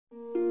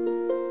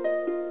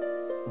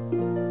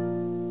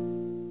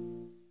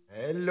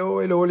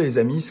Hello les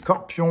amis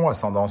Scorpion,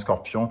 ascendant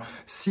Scorpion,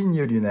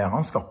 signe lunaire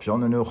en Scorpion.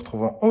 Nous nous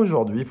retrouvons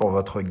aujourd'hui pour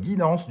votre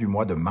guidance du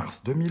mois de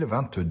mars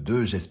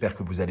 2022. J'espère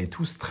que vous allez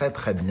tous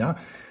très bien.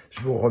 Je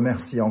vous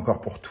remercie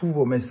encore pour tous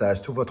vos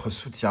messages, tout votre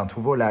soutien,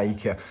 tous vos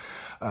likes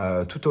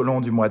tout au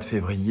long du mois de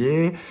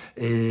février.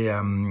 Et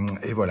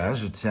voilà,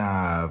 je tiens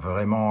à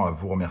vraiment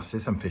vous remercier,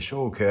 ça me fait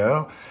chaud au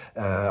cœur.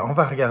 On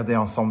va regarder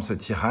ensemble ce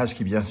tirage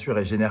qui bien sûr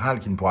est général,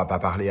 qui ne pourra pas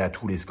parler à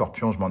tous les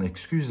scorpions, je m'en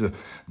excuse.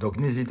 Donc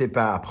n'hésitez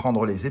pas à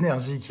prendre les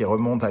énergies qui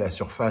remontent à la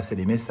surface et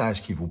les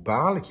messages qui vous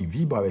parlent, qui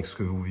vibrent avec ce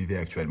que vous vivez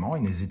actuellement. Et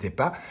n'hésitez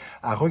pas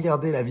à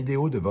regarder la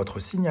vidéo de votre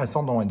signe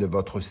ascendant et de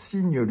votre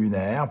signe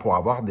lunaire pour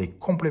avoir des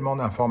compléments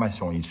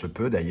d'information. Il se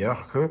peut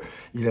d'ailleurs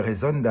qu'il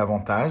résonne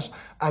davantage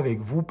avec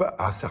vous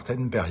à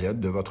certaines périodes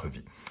de votre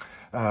vie.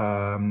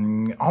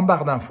 En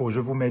barre d'infos,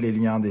 je vous mets les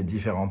liens des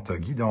différentes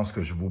guidances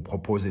que je vous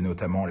propose et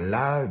notamment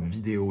la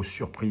vidéo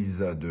surprise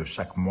de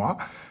chaque mois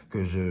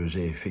que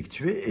j'ai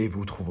effectuée, et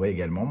vous trouverez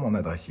également mon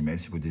adresse email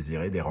si vous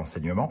désirez des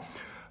renseignements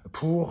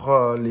pour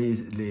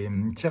les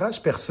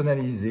tirages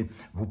personnalisés.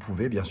 Vous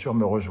pouvez bien sûr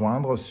me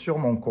rejoindre sur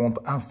mon compte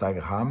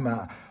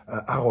Instagram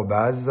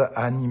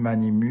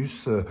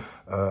 @Animanimus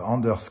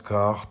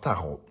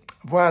 _tarot.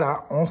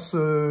 Voilà,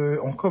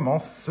 on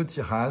commence ce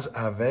tirage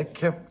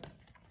avec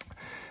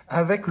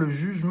le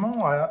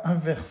jugement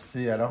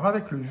inversé. Alors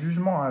avec le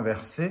jugement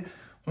inversé,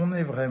 on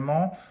est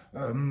vraiment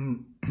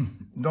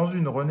dans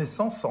une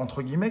renaissance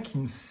entre guillemets qui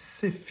ne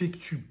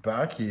s'effectue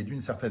pas, qui est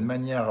d'une certaine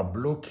manière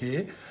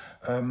bloquée.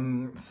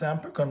 C'est un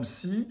peu comme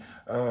si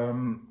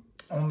on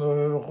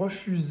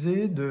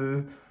refusait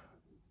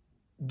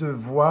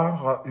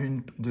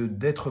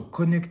d'être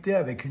connecté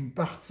avec une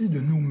partie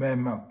de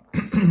nous-mêmes.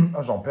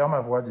 Oh, j'en perds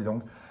ma voix, dis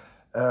donc.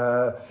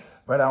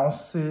 Voilà,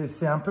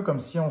 c'est un peu comme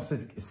si on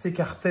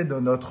s'écartait de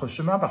notre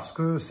chemin parce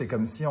que c'est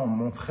comme si on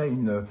montrait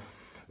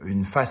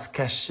une face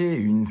cachée,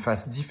 une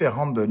face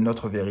différente de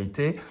notre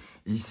vérité.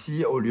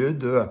 Ici, au lieu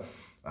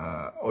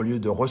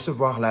de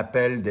recevoir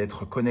l'appel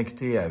d'être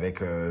connecté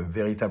avec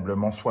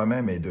véritablement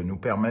soi-même et de nous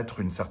permettre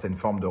une certaine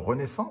forme de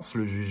renaissance,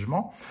 le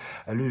jugement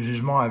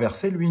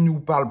inversé, lui, nous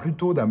parle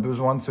plutôt d'un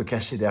besoin de se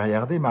cacher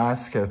derrière des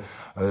masques,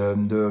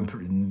 de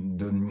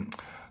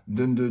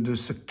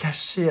se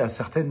cacher à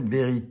certaines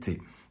vérités.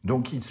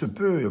 Donc, il se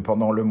peut,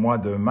 pendant le mois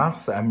de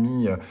mars,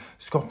 amis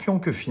Scorpion,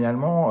 que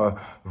finalement,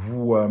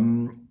 vous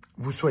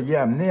soyez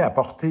amenés à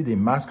porter des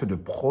masques de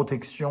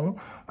protection,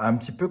 un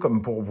petit peu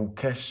comme pour vous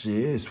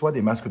cacher, soit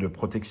des masques de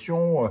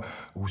protection,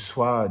 ou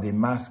soit des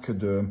masques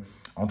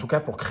en tout cas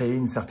pour créer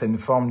une certaine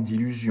forme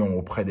d'illusion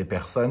auprès des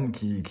personnes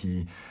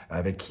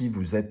avec qui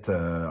vous êtes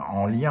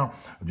en lien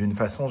d'une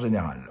façon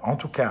générale. En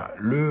tout cas,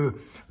 le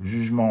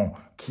jugement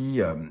qui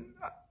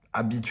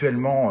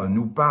habituellement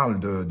nous parle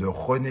de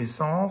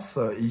renaissance,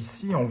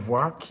 ici on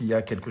voit qu'il y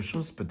a quelque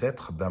chose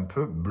peut-être d'un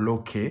peu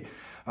bloqué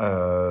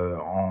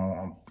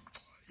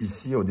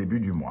ici au début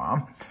du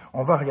mois.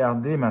 On va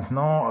regarder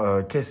maintenant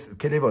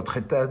quel est votre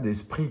état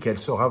d'esprit, quel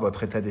sera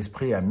votre état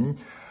d'esprit, ami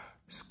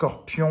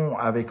Scorpion.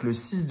 Avec le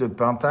 6 de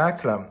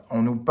Pentacle,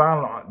 on nous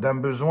parle d'un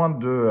besoin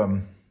de...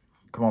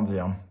 comment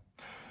dire ?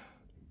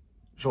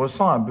 Je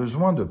ressens un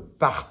besoin de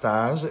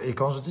partage, et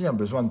quand je dis un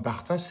besoin de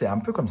partage, c'est un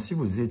peu comme si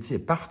vous étiez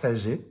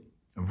partagé,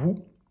 vous,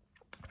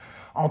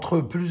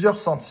 entre plusieurs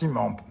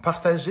sentiments.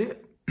 Partagé,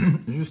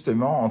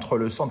 justement, entre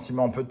le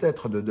sentiment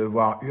peut-être de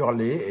devoir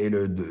hurler et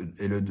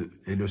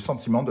le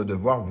sentiment de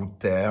devoir vous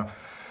taire.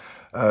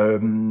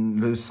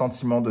 Le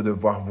sentiment de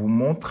devoir vous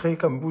montrer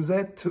comme vous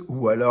êtes,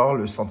 ou alors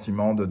le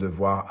sentiment de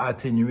devoir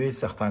atténuer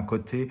certains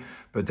côtés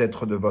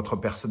peut-être de votre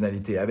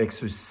personnalité. Avec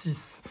ce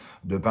 6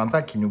 de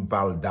Pentacle qui nous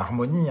parle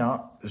d'harmonie,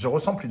 je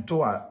ressens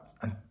plutôt un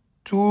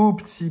tout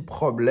petit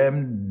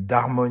problème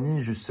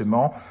d'harmonie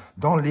justement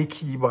dans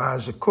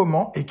l'équilibrage.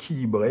 Comment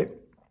équilibrer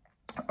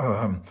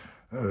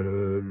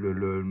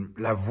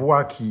la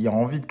voix qui a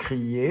envie de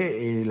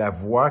crier et la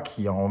voix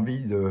qui a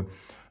envie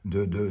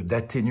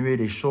d'atténuer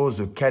les choses,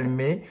 de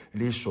calmer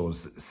les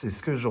choses. C'est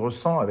ce que je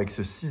ressens avec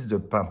ce 6 de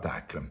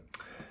Pentacle.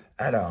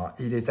 Alors,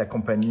 il est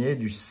accompagné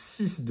du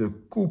 6 de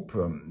coupe.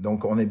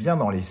 Donc, on est bien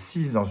dans les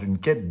 6, dans une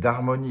quête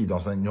d'harmonie,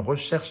 dans une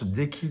recherche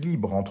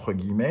d'équilibre, entre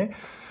guillemets.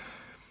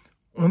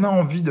 On a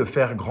envie de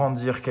faire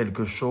grandir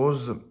quelque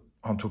chose,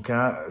 en tout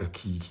cas,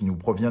 qui nous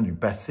provient du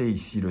passé.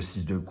 Ici, le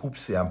 6 de coupe,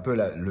 c'est un peu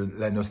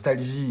la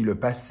nostalgie, le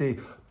passé,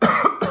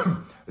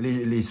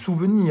 les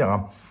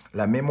souvenirs,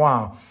 la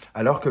mémoire.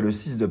 Alors que le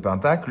 6 de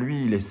Pentacle,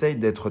 lui, il essaye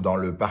d'être dans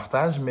le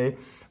partage, mais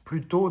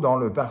plutôt dans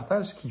le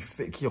partage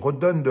qui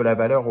redonne de la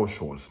valeur aux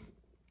choses.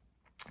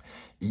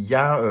 Il y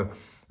a,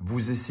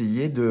 vous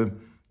essayez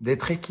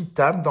d'être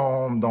équitable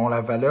dans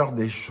la valeur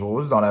des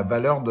choses, dans la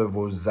valeur de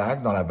vos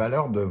actes, dans la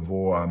valeur de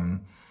vos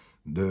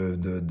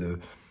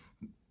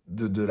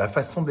de la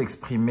façon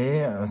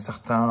d'exprimer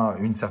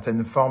une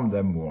certaine forme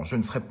d'amour. Je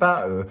ne serais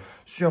pas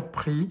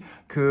surpris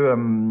que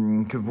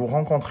vous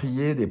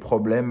rencontriez des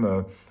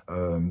problèmes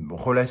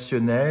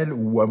relationnels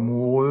ou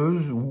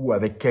amoureux ou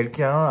avec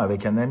quelqu'un,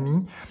 avec un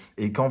ami,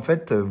 et qu'en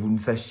fait vous ne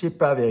sachiez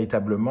pas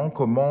véritablement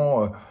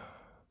comment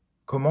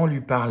Comment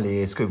lui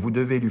parler? Est-ce que vous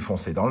devez lui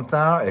foncer dans le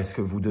tas? Est-ce que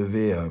vous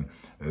devez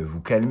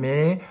vous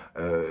calmer?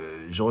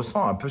 Je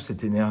ressens un peu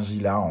cette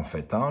énergie-là, en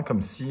fait, hein,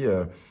 comme si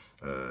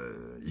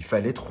il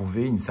fallait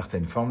trouver une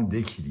certaine forme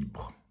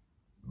d'équilibre.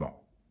 Bon.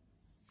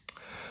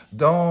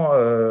 Dans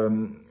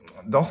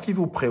ce qui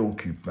vous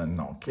préoccupe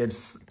maintenant,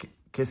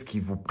 qu'est-ce qui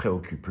vous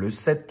préoccupe? Le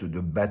 7 de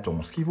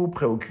bâton. Ce qui vous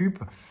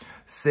préoccupe,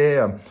 c'est,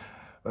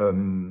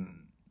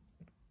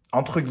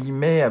 entre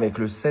guillemets, avec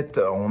le 7,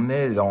 on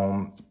est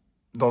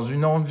dans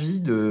une envie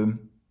de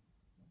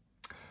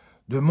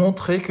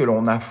montrer que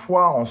l'on a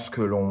foi en ce que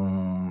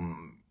l'on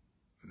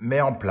met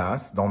en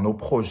place, dans nos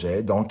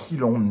projets, dans qui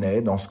l'on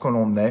est, dans ce que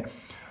l'on est.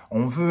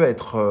 On veut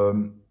être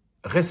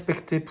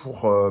respecté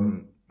pour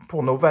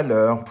nos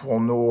valeurs, pour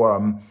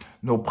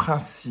nos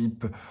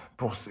principes,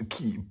 pour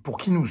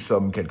qui nous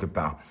sommes quelque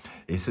part.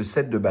 Et ce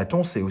 7 de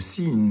bâton, c'est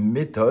aussi une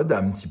méthode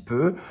un petit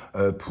peu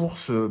pour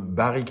se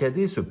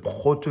barricader, se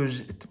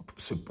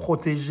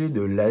protéger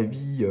de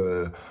l'avis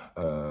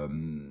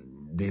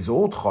des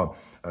autres,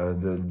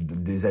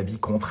 des avis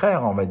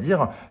contraires, on va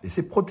dire. Et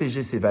c'est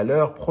protéger ses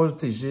valeurs,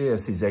 protéger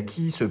ses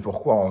acquis, ce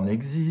pourquoi on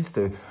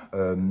existe,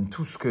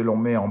 tout ce que l'on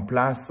met en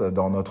place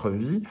dans notre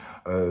vie.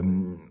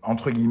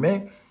 Entre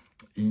guillemets,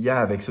 il y a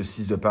avec ce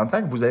 6 de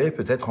pentacle, vous avez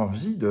peut-être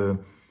envie de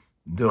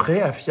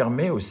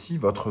réaffirmer aussi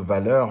votre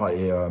valeur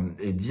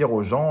et dire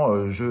aux gens,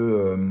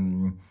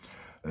 ne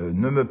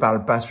me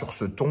parle pas sur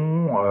ce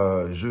ton,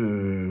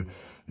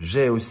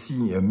 j'ai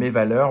aussi mes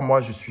valeurs, moi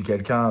je suis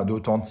quelqu'un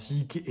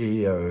d'authentique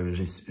et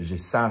j'ai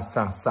ça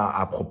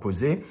à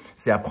proposer.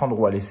 C'est à prendre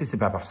ou à laisser, c'est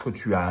pas parce que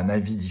tu as un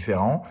avis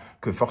différent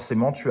que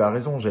forcément tu as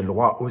raison. J'ai le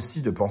droit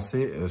aussi de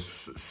penser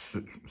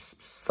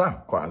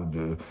ça, quoi.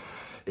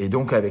 Et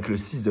donc, avec le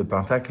 6 de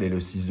pentacle et le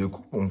 6 de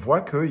coupe, on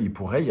voit qu'il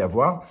pourrait y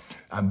avoir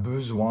un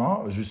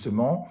besoin,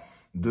 justement,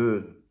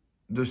 de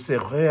se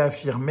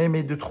réaffirmer,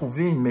 mais de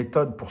trouver une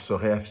méthode pour se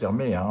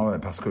réaffirmer, hein,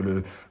 parce que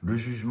le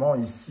jugement,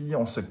 ici,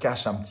 on se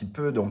cache un petit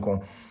peu, donc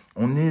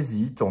on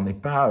hésite, on n'est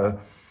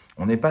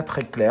pas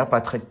très clair,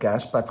 pas très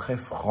cash, pas très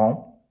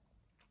franc.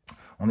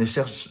 On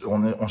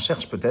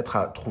cherche peut-être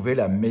à trouver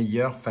la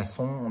meilleure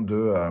façon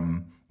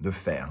de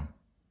faire.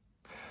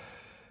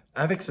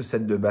 Avec ce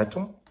 7 de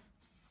bâton,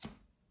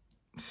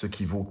 ce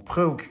qui vous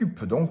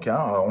préoccupe, donc,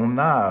 hein, on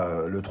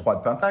a le 3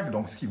 de pentacle,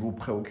 donc ce qui vous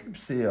préoccupe,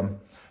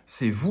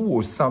 c'est vous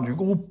au sein du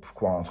groupe,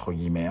 quoi, entre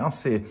guillemets. Hein,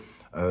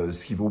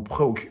 ce qui vous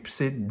préoccupe,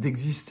 c'est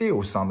d'exister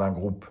au sein d'un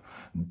groupe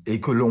et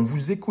que l'on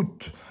vous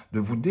écoute, de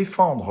vous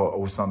défendre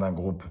au sein d'un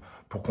groupe,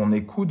 pour qu'on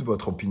écoute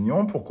votre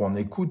opinion, pour qu'on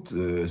écoute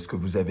ce que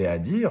vous avez à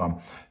dire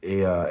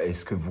et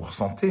ce que vous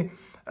ressentez.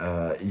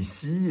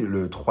 Ici,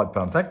 le 3 de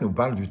pentacle nous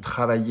parle du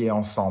travailler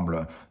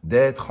ensemble,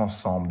 d'être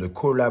ensemble, de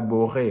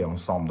collaborer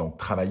ensemble. Donc,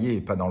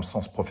 travailler, pas dans le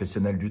sens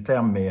professionnel du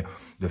terme, mais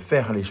de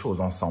faire les choses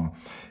ensemble.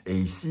 Et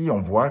ici, on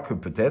voit que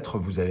peut-être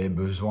vous avez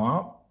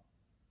besoin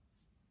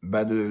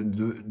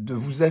de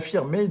vous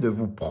affirmer, de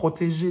vous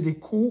protéger des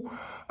coups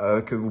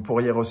que vous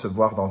pourriez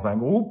recevoir dans un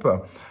groupe,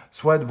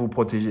 soit de vous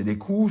protéger des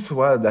coups,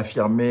 soit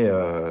d'affirmer,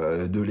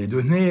 de les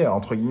donner,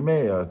 entre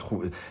guillemets.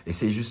 Et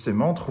c'est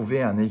justement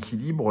trouver un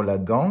équilibre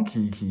là-dedans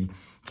qui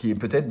est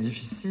peut-être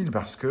difficile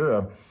parce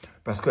que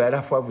à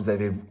la fois vous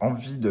avez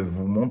envie de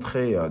vous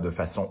montrer de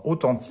façon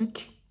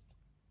authentique,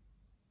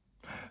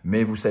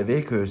 mais vous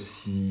savez que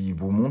si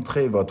vous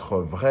montrez votre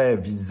vrai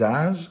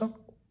visage,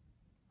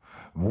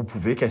 vous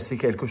pouvez casser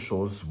quelque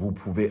chose, vous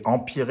pouvez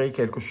empirer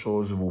quelque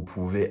chose, vous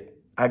pouvez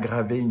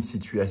aggraver une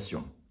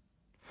situation.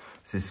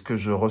 C'est ce que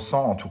je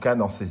ressens, en tout cas,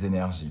 dans ces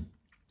énergies.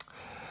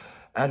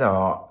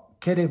 Alors,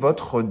 quel est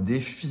votre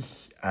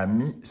défi,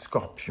 ami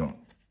Scorpion?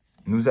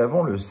 Nous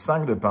avons le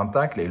 5 de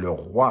pentacle et le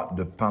roi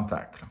de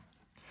pentacle.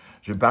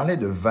 Je parlais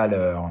de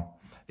valeur,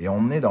 et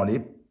on est dans les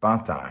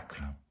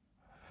pentacles.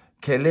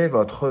 Quelle est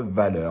votre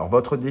valeur?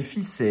 Votre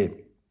défi,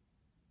 c'est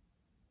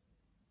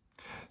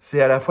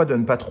à la fois de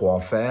ne pas trop en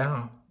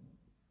faire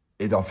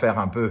et d'en faire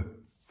un peu.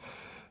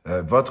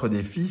 Votre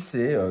défi,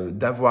 c'est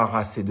d'avoir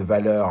assez de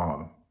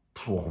valeur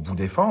pour vous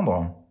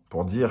défendre,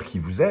 pour dire qui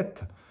vous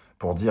êtes,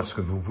 pour dire ce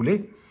que vous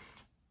voulez,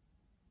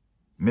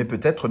 mais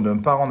peut-être ne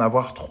pas en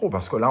avoir trop,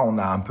 parce que là, on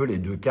a un peu les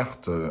deux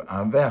cartes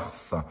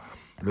inverses.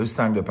 Le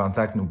 5 de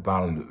pentacle nous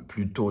parle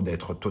plutôt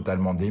d'être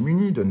totalement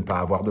démuni, de ne pas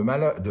avoir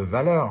de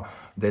valeur,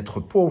 d'être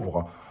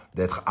pauvre,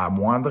 d'être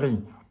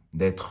amoindri,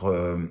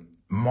 d'être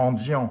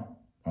mendiant,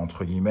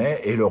 entre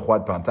guillemets, et le roi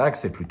de pentacle,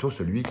 c'est plutôt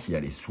celui qui a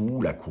les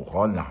sous, la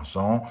couronne,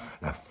 l'argent,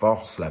 la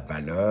force, la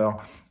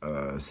valeur,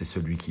 c'est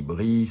celui qui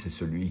brille, c'est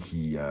celui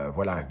qui,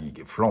 voilà, qui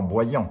est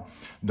flamboyant.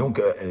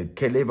 Donc,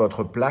 quelle est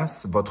votre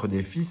place? Votre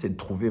défi, c'est de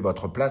trouver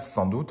votre place,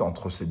 sans doute,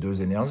 entre ces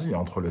deux énergies,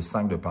 entre le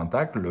 5 de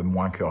pentacle, le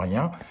moins que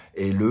rien,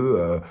 et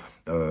le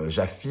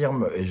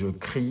j'affirme et je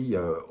crie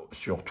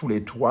sur tous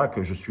les toits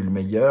que je suis le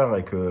meilleur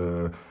et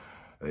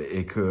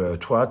que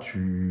toi,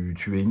 tu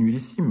es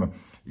nullissime.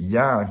 Il y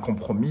a un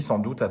compromis sans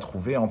doute à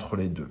trouver entre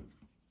les deux.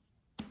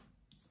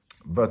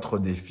 Votre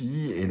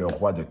défi est le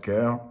roi de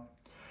cœur.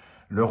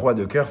 Le roi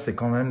de cœur, c'est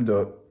quand même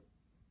de,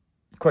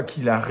 quoi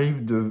qu'il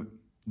arrive, de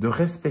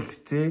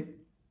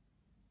respecter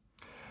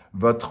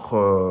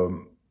votre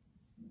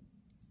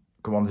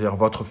comment dire,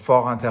 votre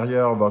fort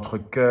intérieur, votre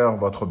cœur,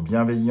 votre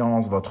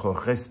bienveillance, votre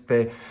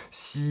respect.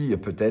 Si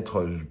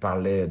peut-être, je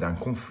parlais d'un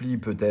conflit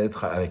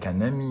peut-être avec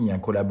un ami, un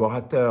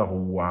collaborateur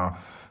ou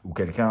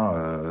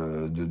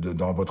quelqu'un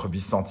dans votre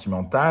vie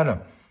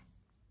sentimentale,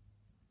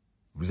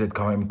 vous êtes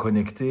quand même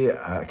connecté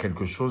à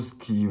quelque chose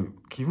qui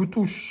vous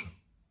touche.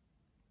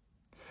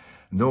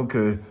 Donc,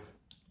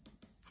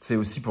 c'est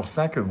aussi pour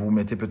ça que vous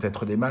mettez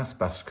peut-être des masques,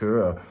 parce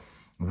que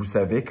vous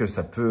savez que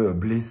ça peut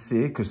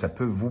blesser, que ça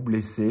peut vous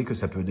blesser, que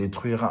ça peut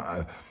détruire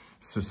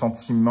ce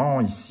sentiment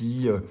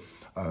ici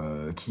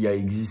qui a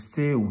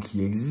existé ou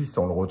qui existe.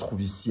 On le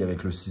retrouve ici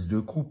avec le 6 de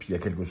coupe. Il y a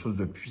quelque chose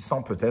de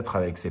puissant peut-être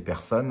avec ces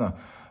personnes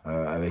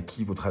avec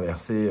qui vous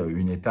traversez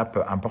une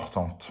étape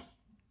importante.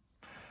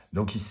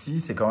 Donc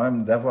ici, c'est quand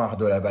même d'avoir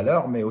de la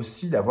valeur, mais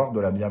aussi d'avoir de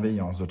la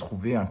bienveillance, de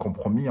trouver un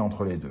compromis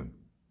entre les deux.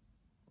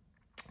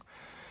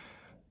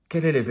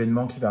 Quel est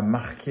l'événement qui va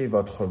marquer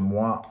votre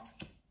mois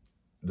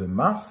de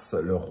mars?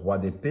 Le roi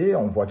d'épée,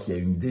 on voit qu'il y a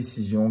une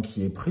décision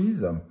qui est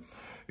prise,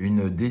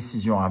 une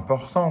décision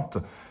importante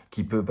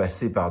qui peut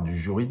passer par du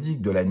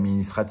juridique, de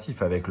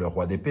l'administratif avec le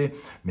roi d'épée,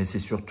 mais c'est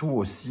surtout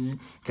aussi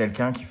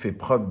quelqu'un qui fait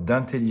preuve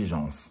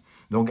d'intelligence.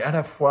 Donc à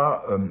la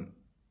fois,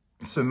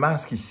 ce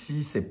masque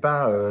ici,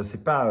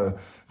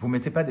 vous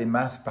mettez pas des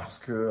masques parce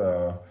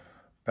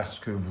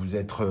que vous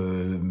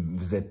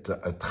êtes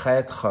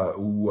traître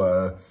ou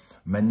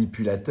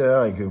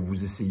manipulateur et que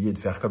vous essayez de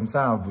faire comme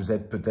ça. Vous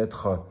êtes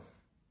peut-être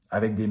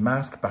avec des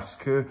masques parce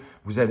que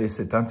vous avez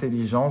cette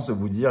intelligence de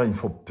vous dire, il ne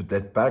faut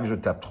peut-être pas que je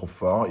tape trop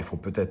fort, il faut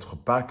peut-être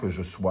pas que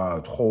je sois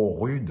trop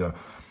rude.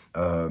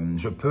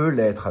 Je peux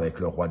l'être avec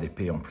le roi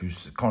d'épée en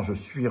plus. Quand je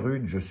suis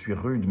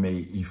rude, mais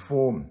il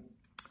faut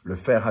le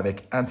faire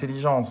avec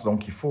intelligence.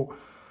 Donc il faut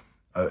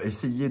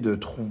essayer de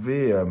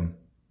trouver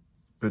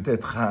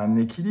peut-être un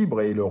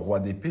équilibre. Et le roi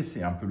d'épée,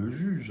 c'est un peu le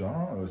juge,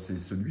 hein. C'est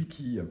celui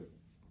qui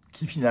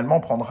finalement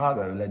prendra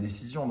la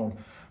décision. Donc,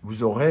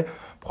 vous aurez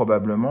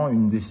probablement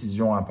une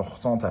décision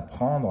importante à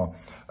prendre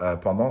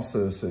pendant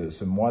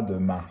ce mois de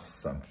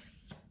mars.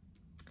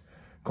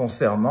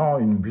 Concernant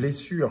une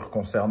blessure,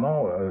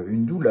 concernant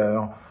une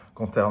douleur,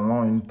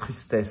 concernant une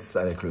tristesse,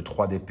 avec le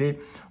 3 d'épée,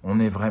 on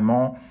est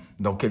vraiment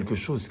dans quelque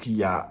chose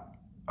qui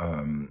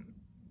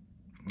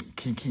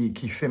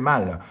fait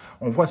mal.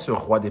 On voit ce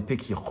roi d'épée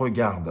qui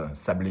regarde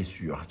sa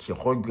blessure, qui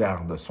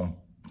regarde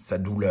sa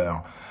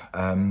douleur.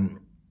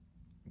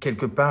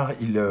 Quelque part,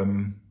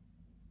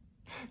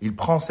 il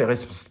prend ses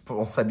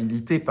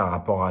responsabilités par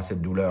rapport à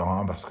cette douleur,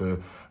 hein, parce que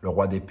le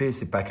roi d'épée,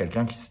 c'est pas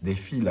quelqu'un qui se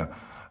défile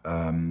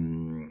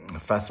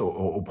face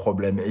au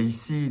problème. Et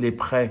ici, il est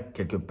prêt,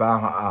 quelque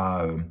part,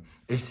 à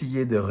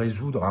essayer de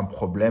résoudre un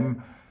problème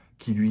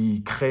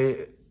qui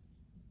crée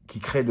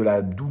de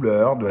la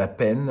douleur, de la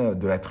peine,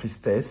 de la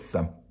tristesse,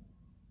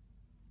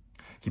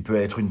 qui peut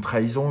être une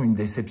trahison, une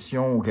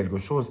déception ou quelque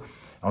chose.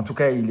 En tout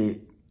cas, il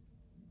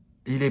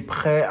est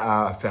prêt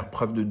à faire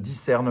preuve de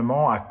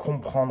discernement, à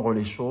comprendre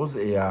les choses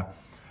et à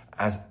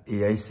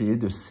essayer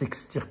de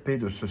s'extirper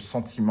de ce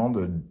sentiment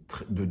de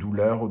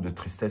douleur ou de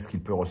tristesse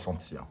qu'il peut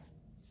ressentir.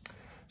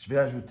 Je vais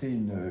ajouter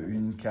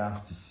une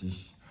carte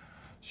ici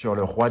sur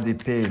le roi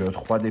d'épée et le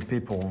 3 d'épée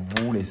pour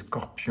vous, les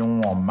scorpions,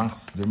 en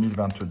mars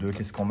 2022.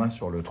 Qu'est-ce qu'on a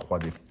sur le roi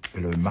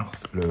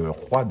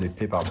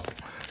d'épée, pardon,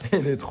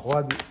 et le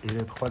 3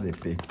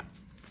 d'épée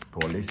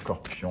pour les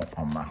scorpions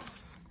en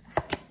mars.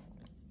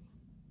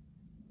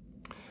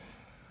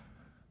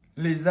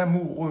 Les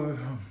amoureux.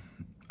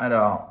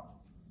 Alors,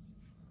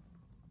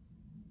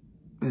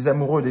 les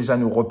amoureux déjà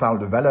nous reparlent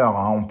de valeur.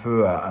 Hein. On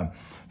peut,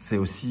 c'est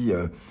aussi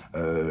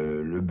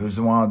le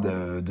besoin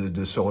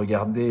de se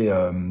regarder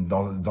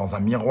dans un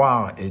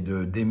miroir et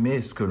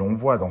d'aimer ce que l'on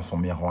voit dans son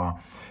miroir.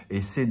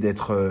 Et c'est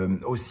d'être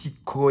aussi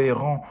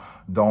cohérent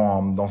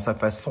dans sa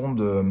façon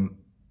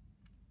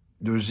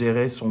de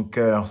gérer son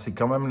cœur. C'est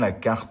quand même la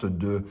carte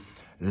de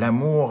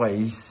l'amour. Et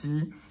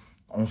ici,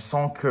 on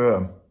sent que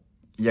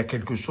il y a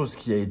quelque chose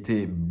qui a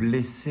été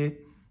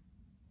blessé,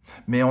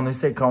 mais on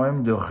essaie quand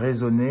même de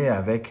raisonner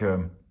avec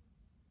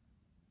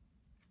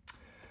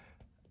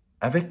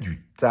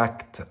du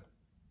tact,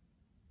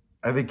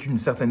 avec une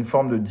certaine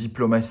forme de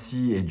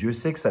diplomatie. Et Dieu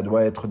sait que ça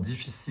doit être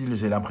difficile.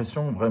 J'ai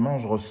l'impression, vraiment,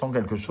 je ressens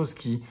quelque chose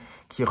qui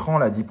rend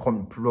la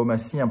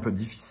diplomatie un peu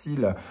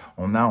difficile.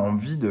 On a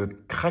envie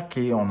de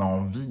craquer, on a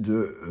envie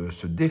de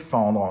se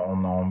défendre,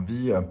 on a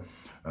envie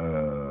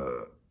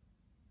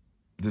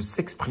de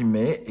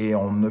s'exprimer et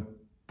on ne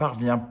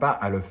parvient pas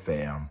à le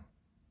faire.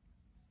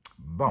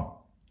 Bon.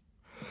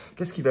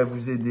 Qu'est-ce qui va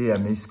vous aider à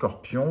mes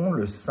scorpions?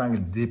 Le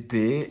 5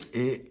 d'épée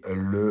et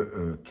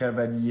le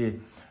cavalier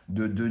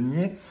de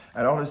denier.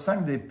 Alors, le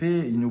 5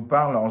 d'épée, il nous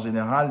parle en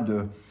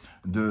général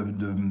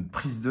de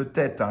prise de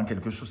tête, hein,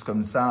 quelque chose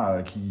comme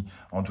ça,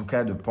 en tout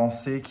cas de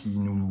pensée qui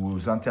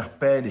nous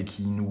interpelle et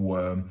qui nous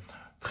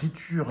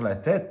triture la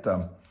tête.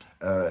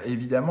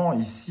 Évidemment,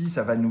 ici,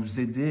 ça va nous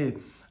aider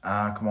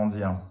à, comment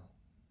dire,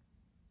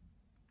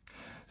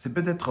 c'est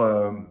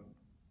peut-être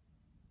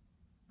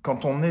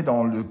quand on est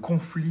dans le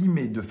conflit,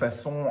 mais de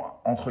façon,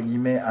 entre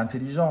guillemets,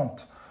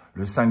 intelligente.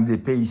 Le 5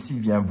 d'épée ici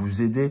vient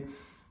vous aider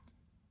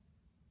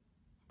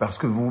parce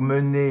que vous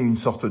menez une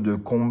sorte de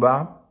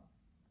combat,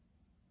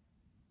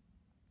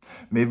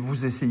 mais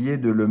vous essayez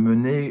de le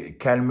mener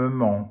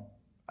calmement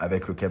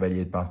avec le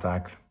cavalier de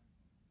Pentacle.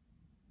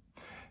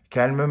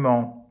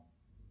 Calmement,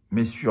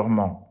 mais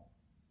sûrement.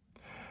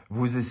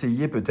 Vous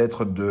essayez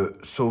peut-être de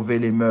sauver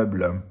les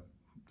meubles.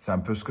 C'est un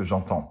peu ce que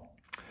j'entends.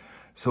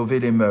 Sauver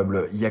les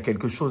meubles. Il y a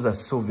quelque chose à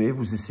sauver.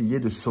 Vous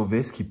essayez de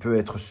sauver ce qui peut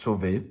être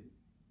sauvé.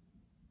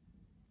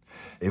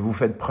 Et vous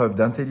faites preuve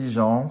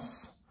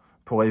d'intelligence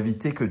pour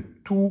éviter que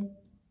tout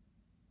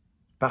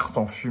parte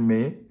en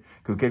fumée,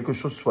 que quelque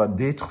chose soit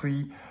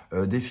détruit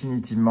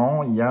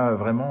définitivement. Il y a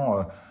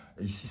vraiment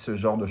ici ce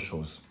genre de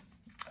choses.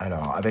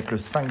 Alors, avec le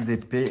 5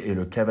 d'épée et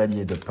le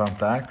cavalier de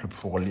pentacle,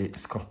 pour les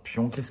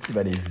scorpions, qu'est-ce qui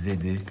va les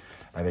aider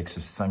avec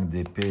ce 5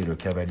 d'épée et le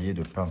cavalier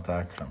de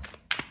pentacle?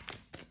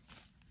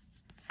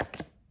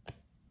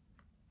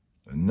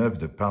 Le 9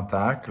 de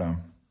pentacle.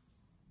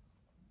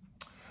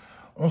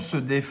 On se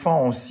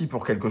défend aussi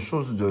pour quelque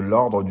chose de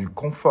l'ordre du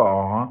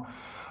confort, hein,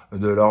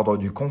 de l'ordre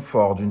du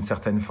confort, d'une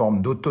certaine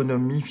forme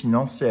d'autonomie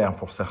financière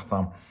pour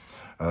certains.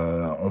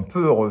 On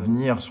peut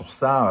revenir sur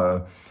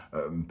ça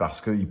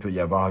parce qu'il peut y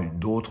avoir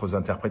d'autres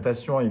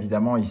interprétations.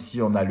 Évidemment,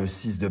 ici, on a le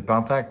 6 de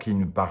Pentacle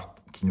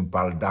qui nous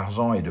parle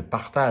d'argent et de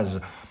partage.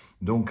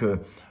 Donc,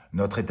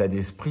 notre état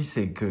d'esprit,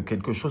 c'est que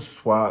quelque chose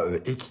soit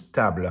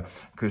équitable,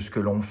 que ce que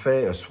l'on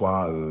fait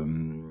soit,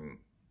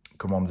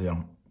 comment dire,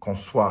 qu'on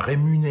soit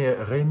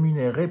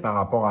rémunéré par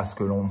rapport à ce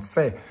que l'on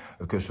fait,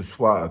 que ce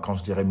soit, quand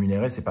je dis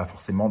rémunéré, c'est pas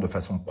forcément de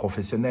façon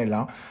professionnelle,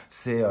 hein,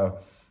 c'est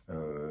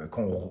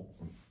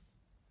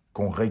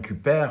qu'on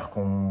récupère,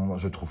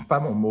 je trouve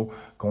pas mon mot,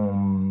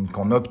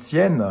 qu'on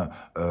obtienne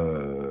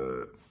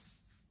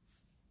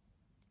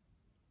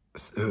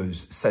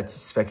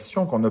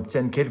satisfaction, qu'on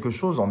obtienne quelque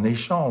chose en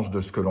échange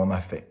de ce que l'on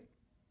a fait,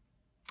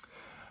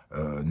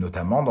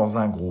 notamment dans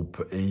un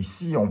groupe. Et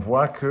ici, on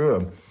voit que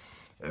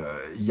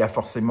il y a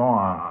forcément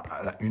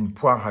une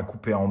poire à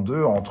couper en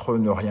deux entre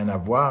ne rien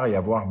avoir et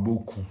avoir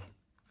beaucoup.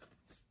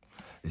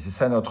 Et c'est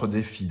ça notre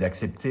défi,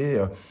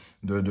 d'accepter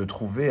de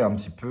trouver un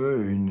petit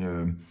peu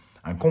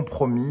un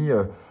compromis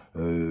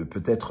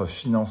peut-être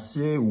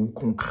financier ou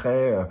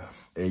concret.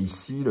 Et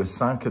ici, le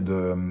 5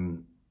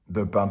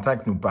 de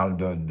Pentacle nous parle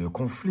de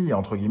conflit,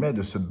 entre guillemets,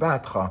 de se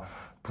battre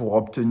pour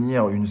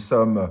obtenir une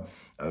somme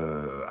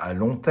à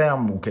long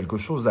terme ou quelque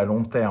chose à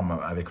long terme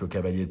avec le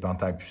cavalier de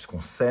Pentacle,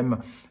 puisqu'on sème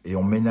et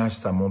on ménage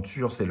sa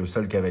monture. C'est le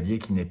seul cavalier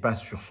qui n'est pas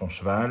sur son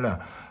cheval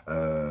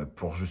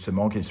pour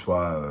justement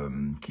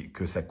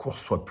que sa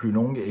course soit plus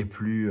longue et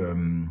plus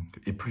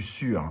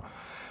sûre.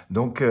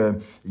 Donc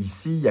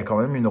ici, il y a quand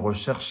même une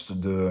recherche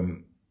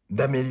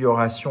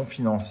d'amélioration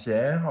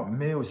financière,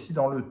 mais aussi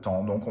dans le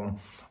temps. Donc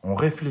on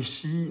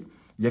réfléchit.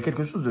 Il y a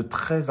quelque chose de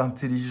très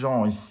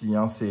intelligent ici,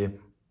 hein,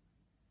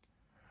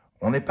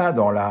 on n'est pas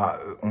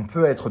on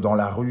peut être dans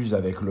la ruse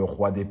avec le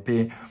roi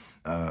d'épée,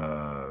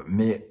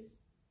 mais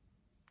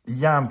il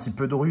y a un petit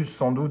peu de ruse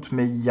sans doute,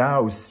 mais il y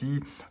a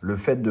aussi le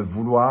fait de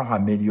vouloir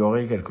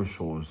améliorer quelque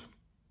chose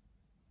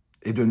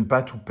et de ne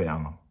pas tout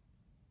perdre.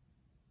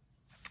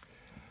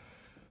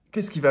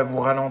 Qu'est-ce qui va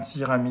vous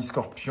ralentir, ami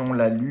Scorpion?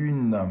 La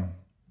lune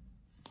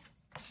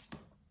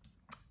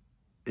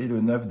et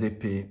le 9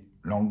 d'épée,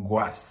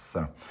 l'angoisse,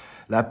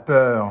 la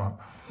peur.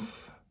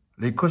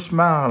 Les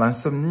cauchemars,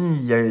 l'insomnie,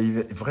 il y a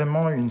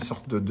vraiment une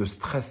sorte de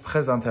stress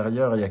très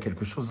intérieur. Il y a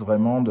quelque chose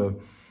vraiment de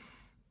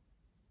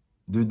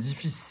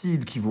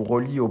difficile qui vous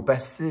relie au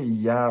passé.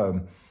 Il y a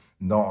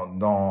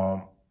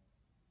dans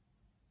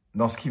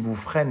ce qui vous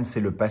freine, c'est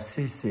le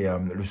passé, c'est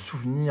le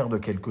souvenir de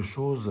quelque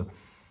chose.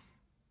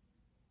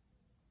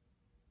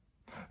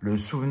 Le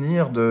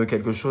souvenir de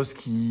quelque chose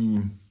qui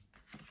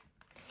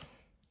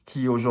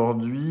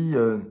aujourd'hui,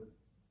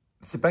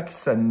 c'est pas que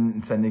ça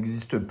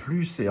n'existe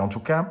plus, c'est en tout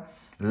cas...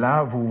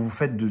 Là, vous vous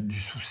faites du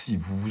souci,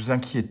 vous vous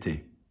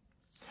inquiétez.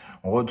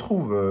 On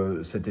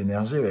retrouve cette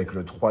énergie avec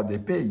le 3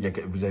 d'épée.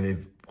 Vous avez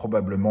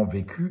probablement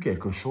vécu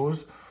quelque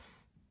chose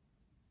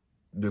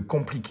de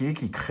compliqué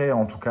qui crée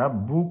en tout cas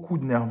beaucoup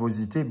de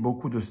nervosité,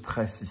 beaucoup de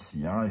stress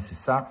ici, hein. Et c'est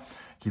ça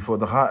qu'il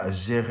faudra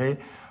gérer,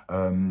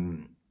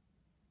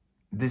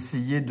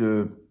 d'essayer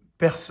de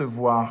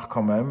percevoir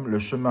quand même le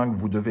chemin que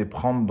vous devez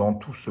prendre dans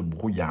tout ce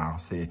brouillard.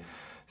 C'est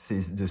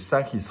de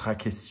ça qu'il sera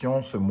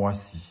question ce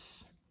mois-ci.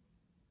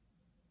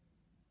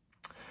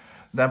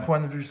 D'un point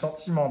de vue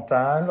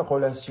sentimental,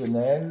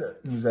 relationnel,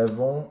 nous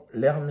avons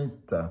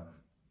l'ermite.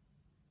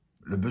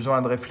 Le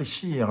besoin de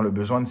réfléchir, le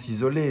besoin de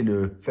s'isoler,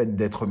 le fait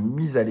d'être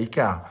mis à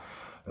l'écart.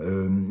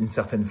 Une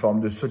certaine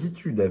forme de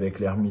solitude avec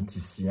l'ermite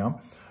ici, hein.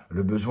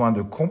 Le besoin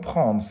de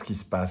comprendre ce qui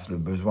se passe, le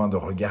besoin de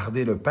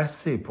regarder le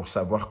passé pour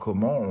savoir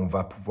comment on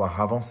va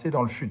pouvoir avancer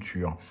dans le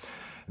futur.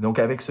 Donc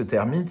avec ce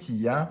ermite, il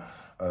y a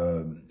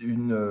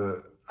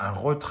un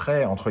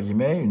retrait, entre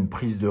guillemets, une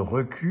prise de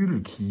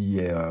recul qui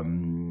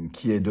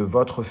est de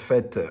votre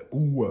fait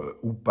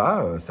ou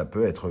pas. Ça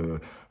peut être,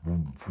 vous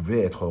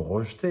pouvez être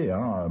rejeté,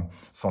 hein,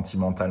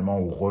 sentimentalement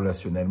ou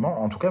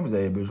relationnellement. En tout cas, vous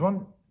avez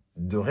besoin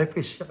de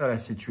réfléchir à la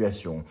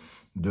situation,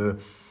 de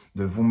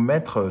de vous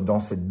mettre dans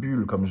cette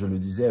bulle, comme je le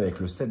disais avec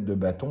le 7 de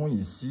bâton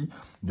ici,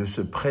 de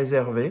se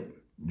préserver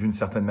d'une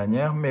certaine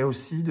manière, mais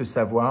aussi de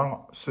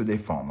savoir se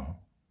défendre.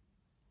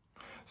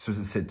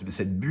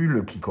 Cette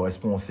bulle qui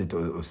correspond au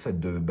 7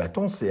 de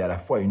bâton, c'est à la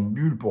fois une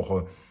bulle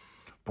pour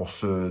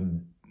se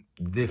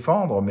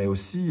défendre, mais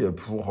aussi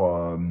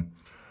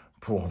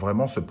pour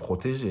vraiment se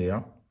protéger.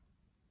 Hein.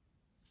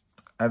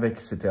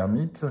 Avec cet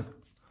ermite,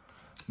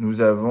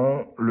 nous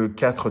avons le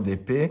 4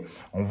 d'épée.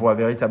 On voit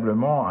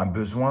véritablement un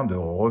besoin de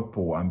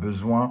repos, un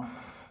besoin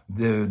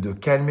de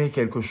calmer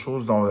quelque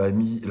chose dans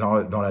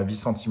la vie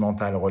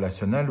sentimentale,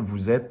 relationnelle.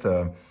 Vous êtes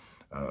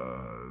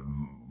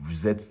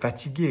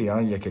fatigué,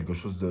 hein. Il y a quelque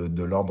chose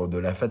de l'ordre de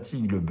la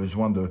fatigue, le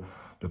besoin de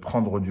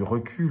prendre du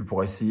recul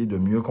pour essayer de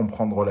mieux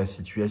comprendre la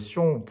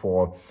situation,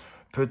 pour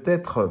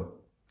peut-être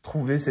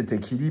trouver cet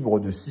équilibre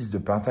de 6 de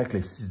pentacle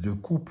et 6 de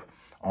coupe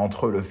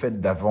entre le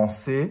fait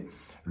d'avancer,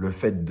 le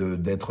fait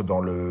d'être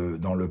dans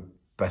le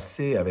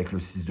passé avec le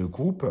 6 de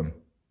coupe.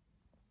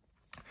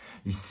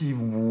 Ici,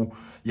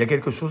 il y a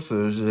quelque chose,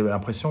 j'ai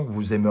l'impression que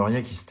vous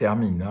aimeriez qui se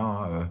termine,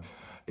 hein,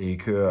 et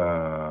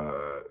que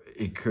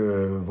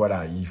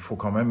voilà, il faut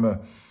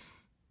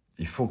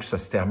que ça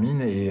se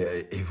termine,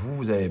 et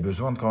vous avez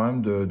besoin quand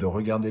même de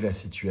regarder la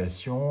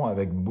situation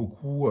avec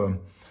beaucoup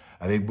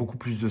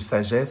plus de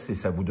sagesse, et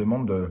ça vous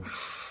demande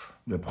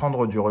de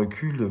prendre du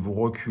recul, de vous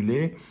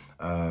reculer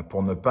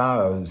pour ne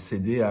pas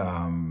céder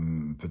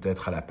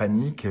peut-être à la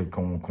panique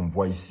qu'on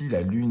voit ici.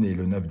 La lune et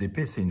le 9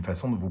 d'épée, c'est une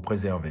façon de vous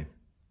préserver.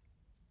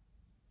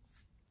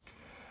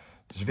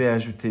 Je vais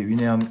ajouter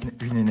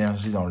une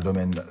énergie dans le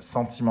domaine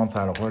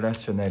sentimental,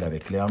 relationnel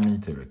avec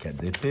l'ermite et le 4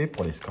 d'épée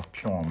pour les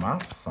scorpions en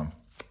mars.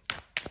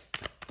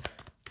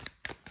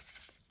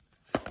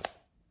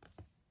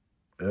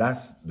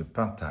 L'as de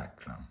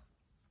pentacle.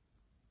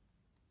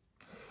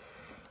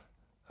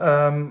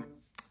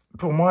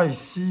 Pour moi,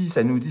 ici,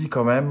 ça nous dit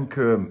quand même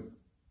que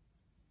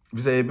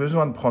vous avez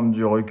besoin de prendre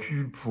du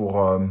recul pour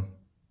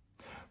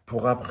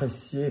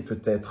apprécier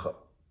peut-être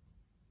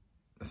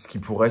ce qui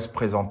pourrait se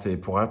présenter,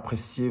 pour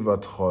apprécier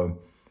votre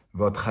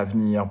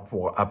avenir,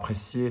 pour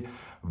apprécier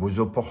vos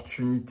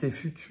opportunités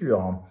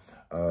futures,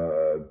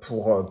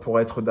 pour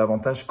être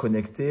davantage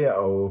connecté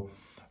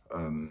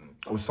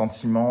au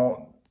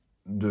sentiment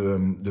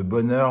de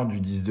bonheur du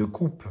 10 de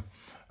coupe.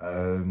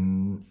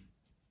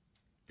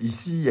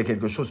 Ici, il y a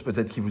quelque chose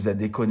peut-être qui vous a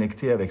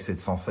déconnecté avec cette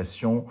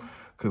sensation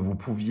que vous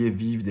pouviez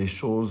vivre des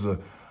choses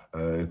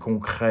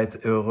concrètes,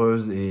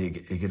 heureuses et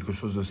quelque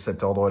chose de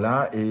cet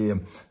ordre-là. Et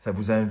ça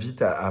vous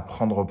invite à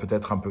prendre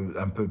peut-être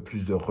un peu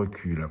plus de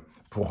recul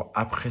pour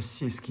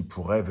apprécier ce qui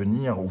pourrait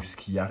venir ou ce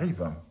qui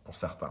arrive pour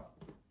certains.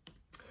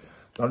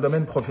 Dans le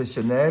domaine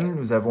professionnel,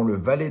 nous avons le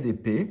valet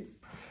d'épée.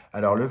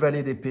 Alors, le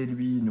valet d'épée,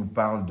 lui, nous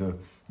parle de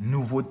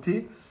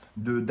nouveauté,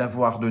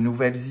 d'avoir de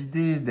nouvelles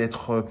idées,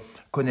 d'être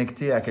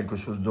connecté à quelque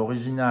chose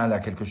d'original, à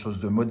quelque chose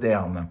de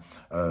moderne.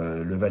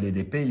 Le valet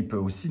d'épée, il peut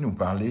aussi nous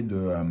parler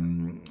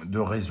de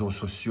réseaux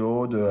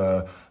sociaux,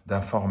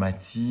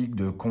 d'informatique,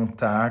 de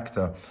contacts.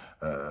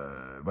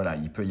 Voilà,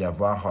 il peut y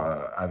avoir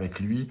avec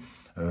lui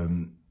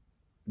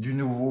du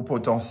nouveau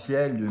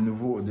potentiel,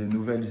 des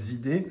nouvelles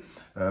idées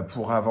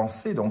pour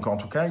avancer. Donc, en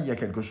tout cas, il y a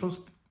quelque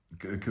chose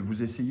que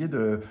vous essayez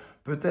de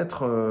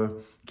peut-être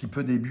qui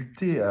peut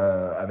débuter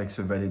avec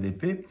ce valet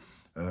d'épée.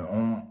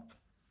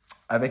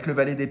 Avec le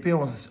valet d'épée,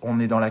 on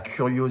est dans la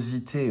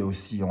curiosité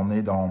aussi, on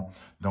est dans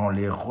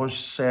les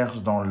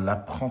recherches, dans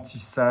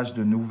l'apprentissage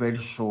de nouvelles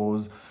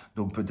choses.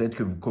 Donc peut-être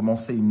que vous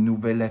commencez une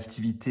nouvelle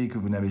activité que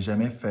vous n'avez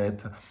jamais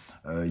faite.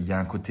 Il y a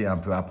un côté un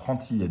peu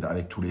apprenti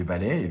avec tous les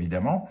valets,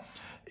 évidemment.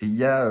 Et il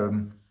y a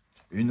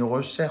une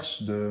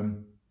recherche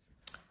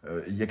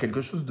il y a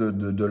quelque chose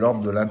de l'ordre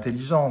de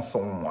l'intelligence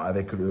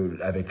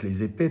avec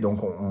les épées.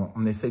 Donc,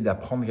 on essaye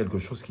d'apprendre quelque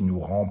chose qui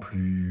nous rend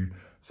plus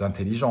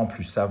intelligents,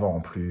 plus savants,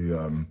 plus...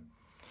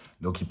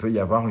 Donc, il peut y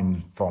avoir une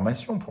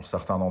formation pour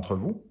certains d'entre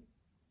vous.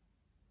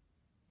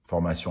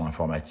 Formation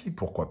informatique,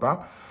 pourquoi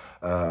pas.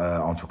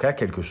 En tout cas,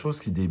 quelque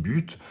chose qui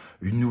débute,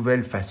 une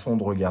nouvelle façon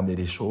de regarder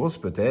les choses,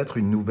 peut-être,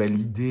 une nouvelle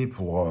idée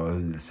pour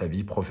sa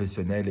vie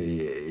professionnelle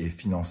et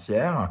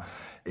financière.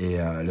 Et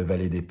le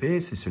valet d'épée,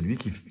 c'est celui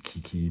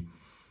qui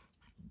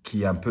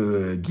est un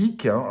peu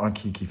geek, hein,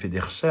 qui fait des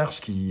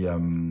recherches,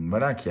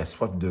 voilà, qui a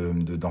soif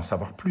d'en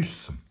savoir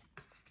plus.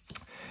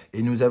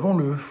 Et nous avons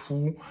le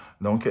fou.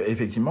 Donc,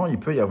 effectivement, il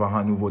peut y avoir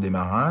un nouveau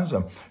démarrage,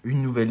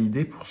 une nouvelle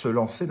idée pour se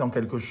lancer dans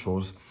quelque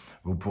chose.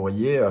 Vous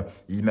pourriez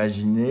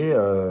imaginer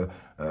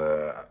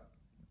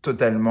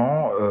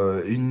totalement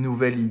une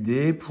nouvelle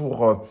idée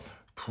pour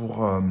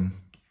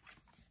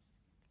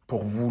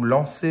vous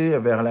lancer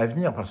vers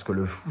l'avenir, parce que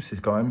le fou,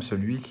 c'est quand même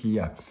celui qui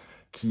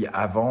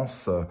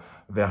avance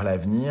vers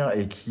l'avenir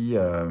et qui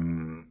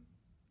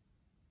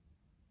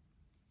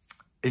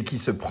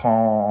se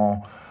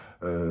prend,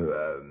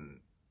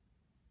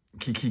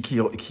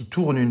 qui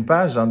tourne une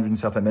page hein, d'une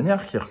certaine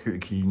manière,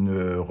 qui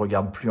ne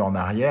regarde plus en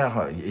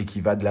arrière et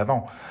qui va de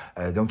l'avant.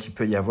 Donc il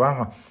peut y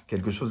avoir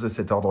quelque chose de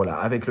cet ordre-là.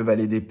 Avec le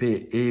valet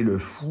d'épée et le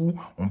fou,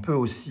 on peut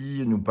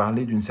aussi nous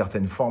parler d'une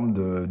certaine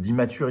forme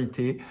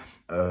d'immaturité,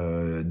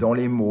 dans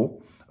les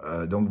mots.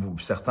 Donc,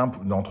 certains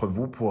d'entre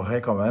vous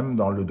pourraient quand même,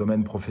 dans le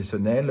domaine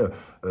professionnel,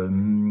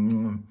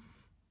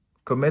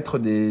 commettre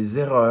des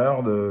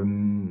erreurs,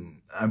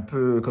 un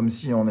peu comme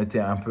si on était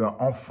un peu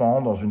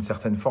enfant dans une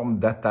certaine forme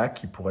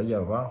d'attaque. Il pourrait y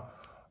avoir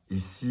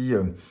ici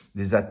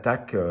des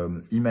attaques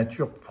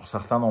immatures pour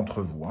certains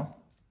d'entre vous. Hein.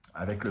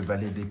 Avec le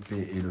valet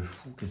d'épée et le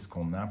fou, qu'est-ce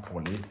qu'on a pour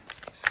les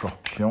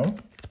scorpions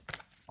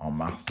en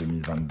mars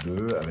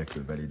 2022 avec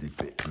le valet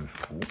d'épée et le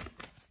fou?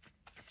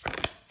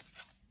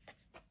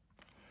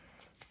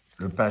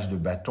 Le page de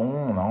bâton,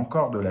 on a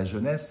encore de la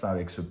jeunesse hein,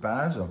 avec ce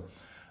page.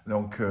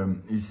 Donc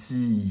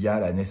ici, il y a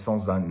la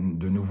naissance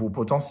de nouveaux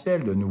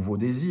potentiels, de nouveaux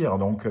désirs.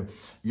 Donc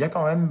il y a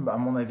quand même, à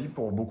mon avis,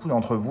 pour beaucoup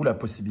d'entre vous, la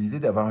possibilité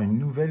d'avoir une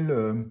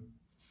nouvelle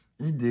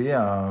idée,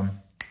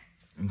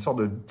 une sorte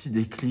de petit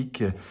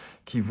déclic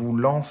qui vous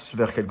lance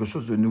vers quelque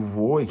chose de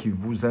nouveau et qui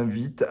vous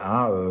invite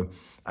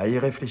à y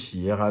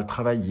réfléchir, à le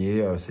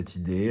travailler, cette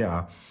idée,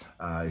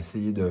 à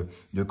essayer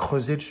de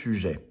creuser le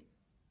sujet.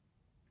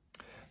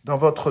 Dans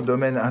votre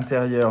domaine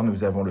intérieur,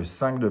 nous avons le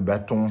 5 de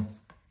bâton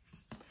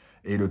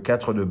et le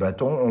 4 de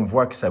bâton. On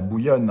voit que ça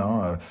bouillonne.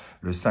 Hein.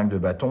 Le 5 de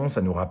bâton,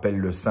 ça nous rappelle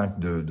le 5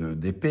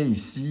 d'épée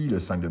ici.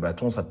 Le 5 de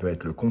bâton, ça peut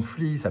être le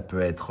conflit, ça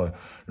peut être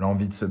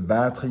l'envie de se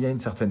battre. Il y a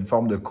une certaine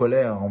forme de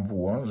colère en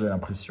vous, hein, j'ai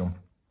l'impression.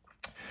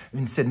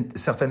 Une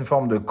certaine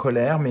forme de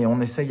colère, mais on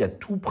essaye à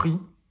tout prix,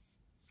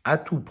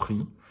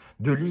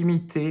 de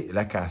limiter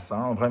la casse.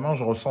 Hein. Vraiment,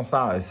 je ressens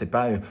ça. C'est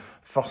pas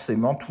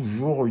forcément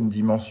toujours une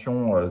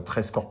dimension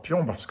très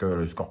scorpion, parce que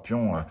le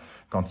scorpion,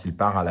 quand il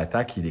part à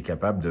l'attaque, il est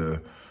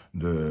capable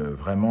de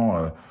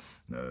vraiment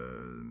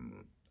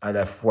à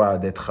la fois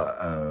d'être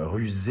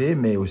rusé,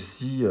 mais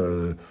aussi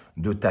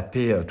de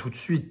taper tout de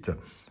suite.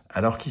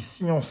 Alors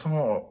qu'ici, on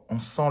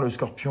sent le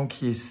scorpion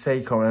qui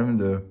essaye quand même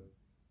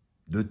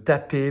de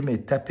taper, mais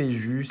taper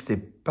juste et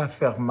pas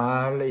faire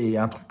mal, et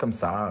un truc comme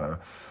ça.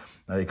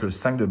 Avec le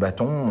 5 de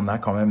bâton, on a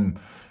quand même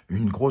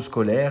une grosse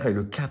colère, et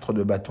le 4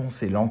 de bâton,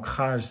 c'est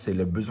l'ancrage, c'est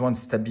le besoin de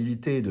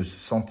stabilité, de se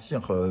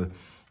sentir,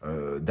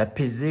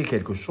 d'apaiser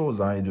quelque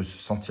chose, hein, et de se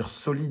sentir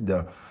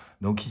solide.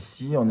 Donc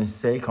ici, on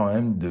essaye quand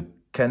même de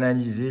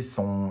canaliser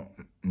son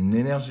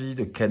énergie,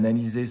 de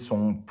canaliser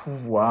son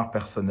pouvoir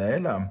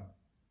personnel,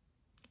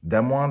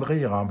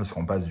 d'amoindrir, hein, parce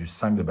qu'on passe du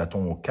 5 de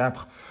bâton au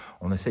 4,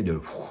 on essaye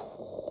de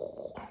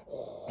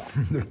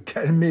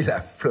calmer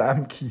la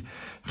flamme qui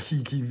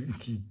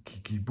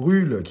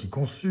brûle, qui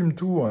consume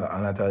tout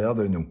à l'intérieur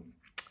de nous.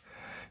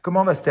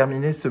 Comment va se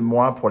terminer ce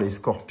mois pour les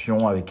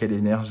scorpions? Avec quelle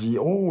énergie?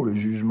 Oh, le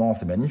jugement,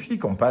 c'est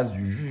magnifique. On passe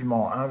du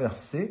jugement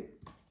inversé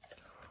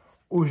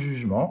au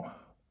jugement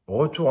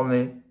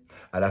retourné.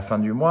 À la fin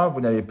du mois,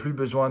 vous n'avez plus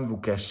besoin de vous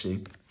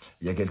cacher.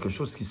 Il y a quelque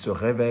chose qui se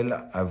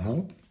révèle à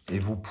vous et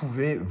vous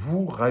pouvez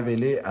vous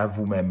révéler à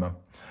vous-même.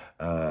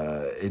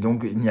 Et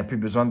donc, il n'y a plus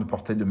besoin de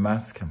porter de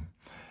masque.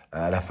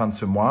 À la fin de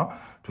ce mois,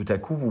 tout à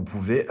coup, vous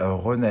pouvez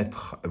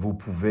renaître, vous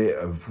pouvez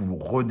vous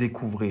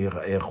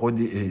redécouvrir et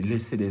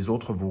laisser les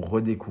autres vous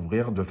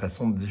redécouvrir de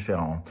façon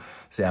différente.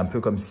 C'est un peu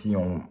comme si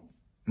on...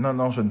 Non,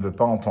 non, je ne veux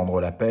pas entendre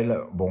l'appel.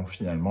 Bon,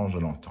 finalement, je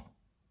l'entends.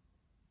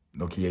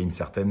 Donc, il y a une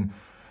certaine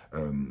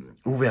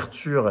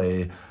ouverture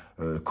et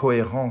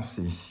cohérence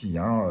ici.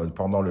 Hein.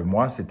 Pendant le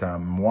mois, c'est un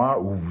mois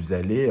où vous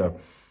allez...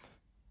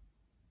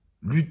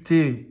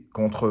 lutter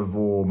contre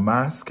vos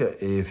masques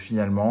et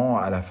finalement,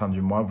 à la fin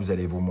du mois, vous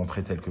allez vous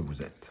montrer tel que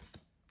vous êtes.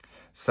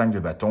 5 de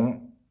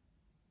bâton,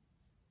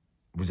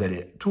 vous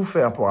allez tout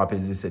faire pour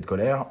apaiser cette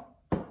colère,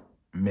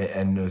 mais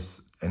elle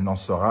n'en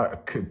sera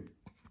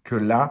que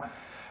là.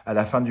 À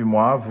la fin du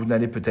mois, vous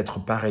n'allez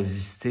peut-être pas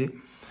résister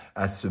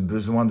à ce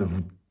besoin de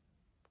vous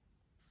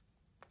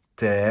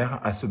taire,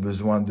 à ce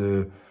besoin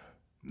de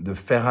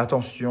faire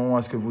attention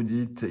à ce que vous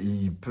dites.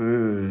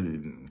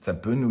 Ça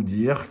peut nous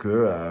dire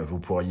que vous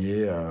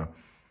pourriez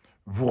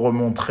vous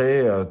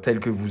remontrer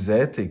tel que vous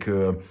êtes, et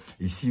que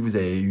ici vous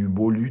avez eu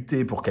beau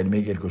lutter pour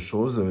calmer quelque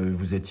chose,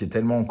 vous étiez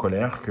tellement en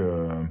colère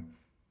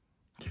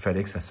qu'il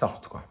fallait que ça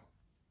sorte, quoi.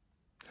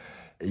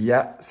 Il y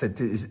a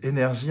cette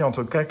énergie, en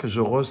tout cas, que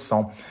je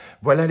ressens.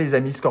 Voilà, les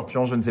amis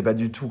scorpions, je ne sais pas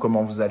du tout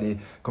comment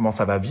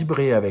ça va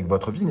vibrer avec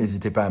votre vie.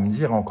 N'hésitez pas à me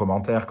dire en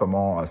commentaire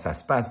comment ça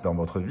se passe dans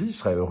votre vie. Je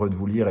serais heureux de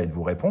vous lire et de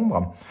vous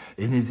répondre.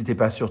 Et n'hésitez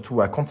pas surtout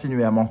à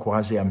continuer à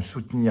m'encourager, à me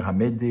soutenir, à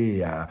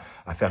m'aider, à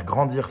faire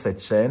grandir cette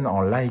chaîne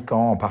en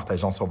likant, en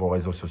partageant sur vos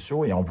réseaux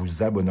sociaux et en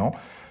vous abonnant.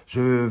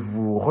 Je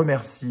vous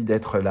remercie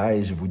d'être là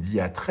et je vous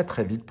dis à très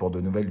très vite pour de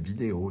nouvelles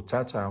vidéos.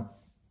 Ciao, ciao.